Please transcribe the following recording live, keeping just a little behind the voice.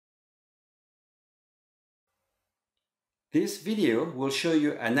This video will show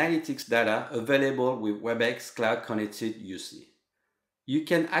you analytics data available with Webex Cloud-Connected UC. You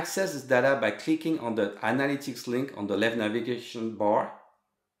can access this data by clicking on the Analytics link on the left navigation bar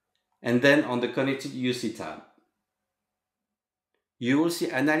and then on the Connected UC tab. You will see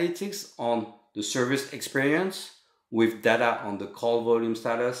analytics on the service experience with data on the call volume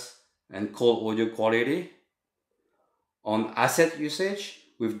status and call audio quality, on asset usage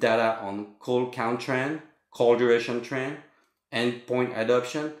with data on call count trend, call duration trend, endpoint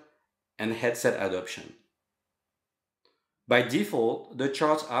adoption, and headset adoption. By default, the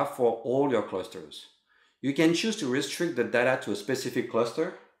charts are for all your clusters. You can choose to restrict the data to a specific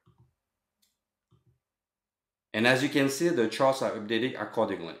cluster. And as you can see, the charts are updated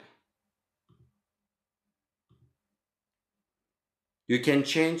accordingly. You can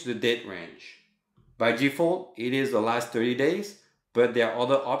change the date range. By default, it is the last 30 days, but there are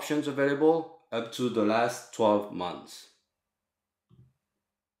other options available up to the last 12 months.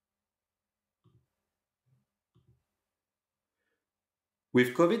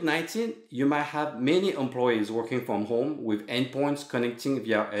 With COVID-19, you might have many employees working from home with endpoints connecting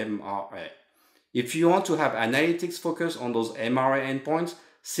via MRA. If you want to have analytics focus on those MRA endpoints,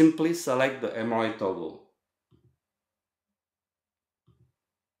 simply select the MRA toggle.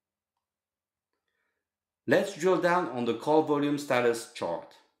 Let's drill down on the call volume status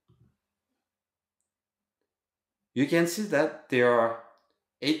chart. You can see that there are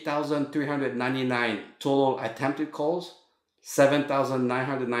 8,399 total attempted calls,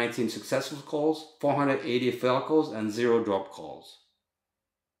 7,919 successful calls, 480 failed calls, and 0 drop calls.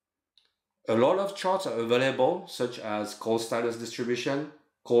 A lot of charts are available, such as call status distribution,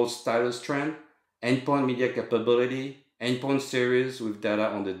 call status trend, endpoint media capability, endpoint series with data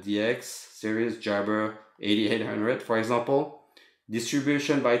on the DX series Jabber 8800, for example,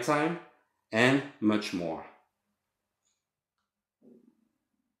 distribution by time, and much more.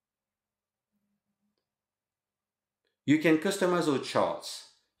 You can customize those charts.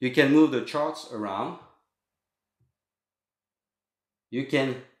 You can move the charts around. You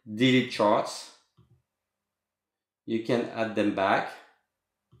can delete charts. You can add them back.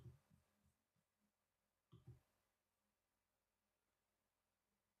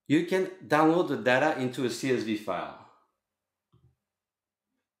 You can download the data into a CSV file.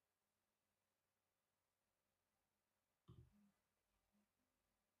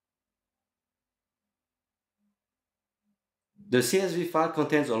 The CSV file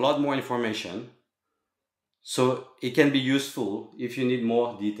contains a lot more information, so it can be useful if you need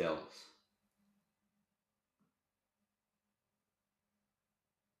more details.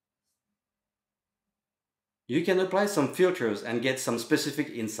 You can apply some filters and get some specific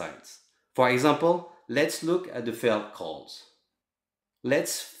insights. For example, let's look at the failed calls.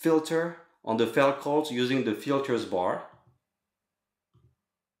 Let's filter on the failed calls using the filters bar.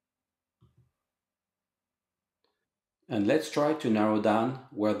 And let's try to narrow down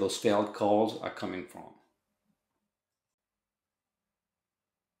where those failed calls are coming from.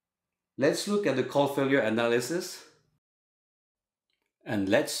 Let's look at the call failure analysis. And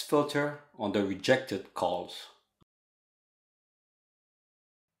let's filter on the rejected calls.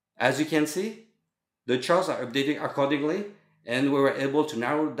 As you can see, the charts are updated accordingly, and we were able to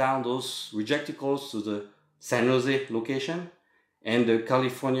narrow down those rejected calls to the San Jose location and the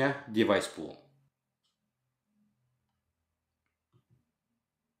California device pool.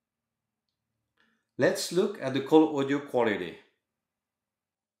 Let's look at the call audio quality.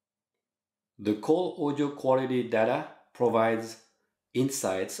 The call audio quality data provides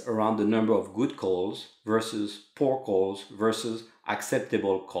insights around the number of good calls versus poor calls versus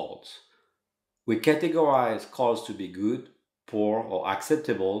acceptable calls. We categorize calls to be good, poor, or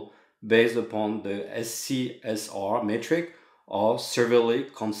acceptable based upon the SCSR metric or severely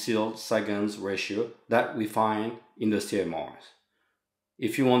concealed seconds ratio that we find in the CMRs.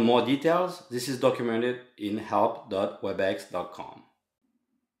 If you want more details, this is documented in help.webex.com.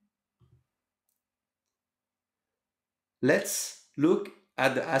 Let's look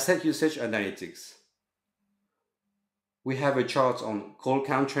at the asset usage analytics. We have a chart on call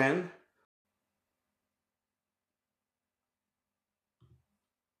count trend,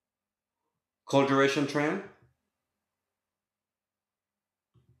 call duration trend,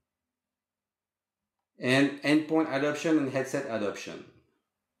 and endpoint adoption and headset adoption.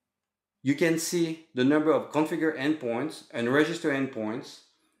 You can see the number of configured endpoints and register endpoints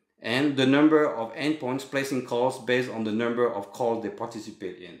and the number of endpoints placing calls based on the number of calls they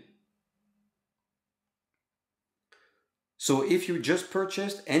participate in. So if you just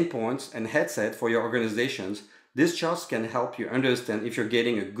purchased endpoints and headset for your organizations, these charts can help you understand if you're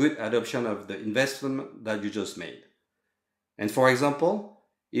getting a good adoption of the investment that you just made. And for example,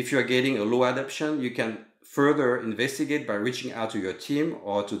 if you're getting a low adoption, you can further investigate by reaching out to your team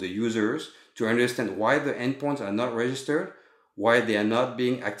or to the users to understand why the endpoints are not registered, why they are not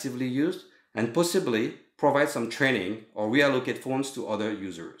being actively used, and possibly provide some training or reallocate phones to other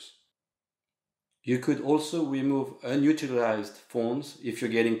users. You could also remove unutilized phones if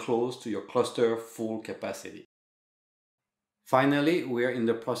you're getting close to your cluster full capacity. Finally, we are in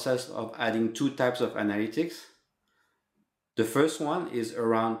the process of adding two types of analytics. The first one is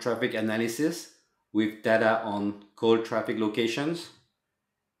around traffic analysis with data on call traffic locations,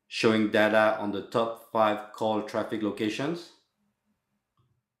 showing data on the top 5 call traffic locations,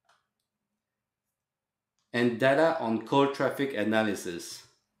 and data on call traffic analysis,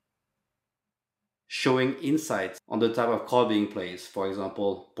 showing insights on the type of call being placed, for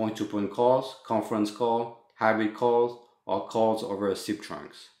example, point-to-point calls, conference call, hybrid calls, or calls over SIP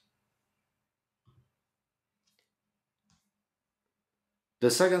trunks. The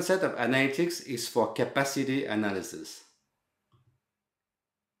second set of analytics is for capacity analysis.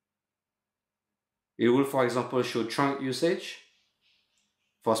 It will, for example, show trunk usage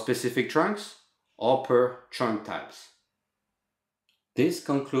for specific trunks or per trunk types. This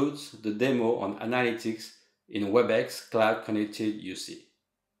concludes the demo on analytics in Webex Cloud-Connected UC.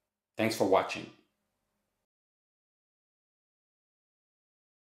 Thanks for watching.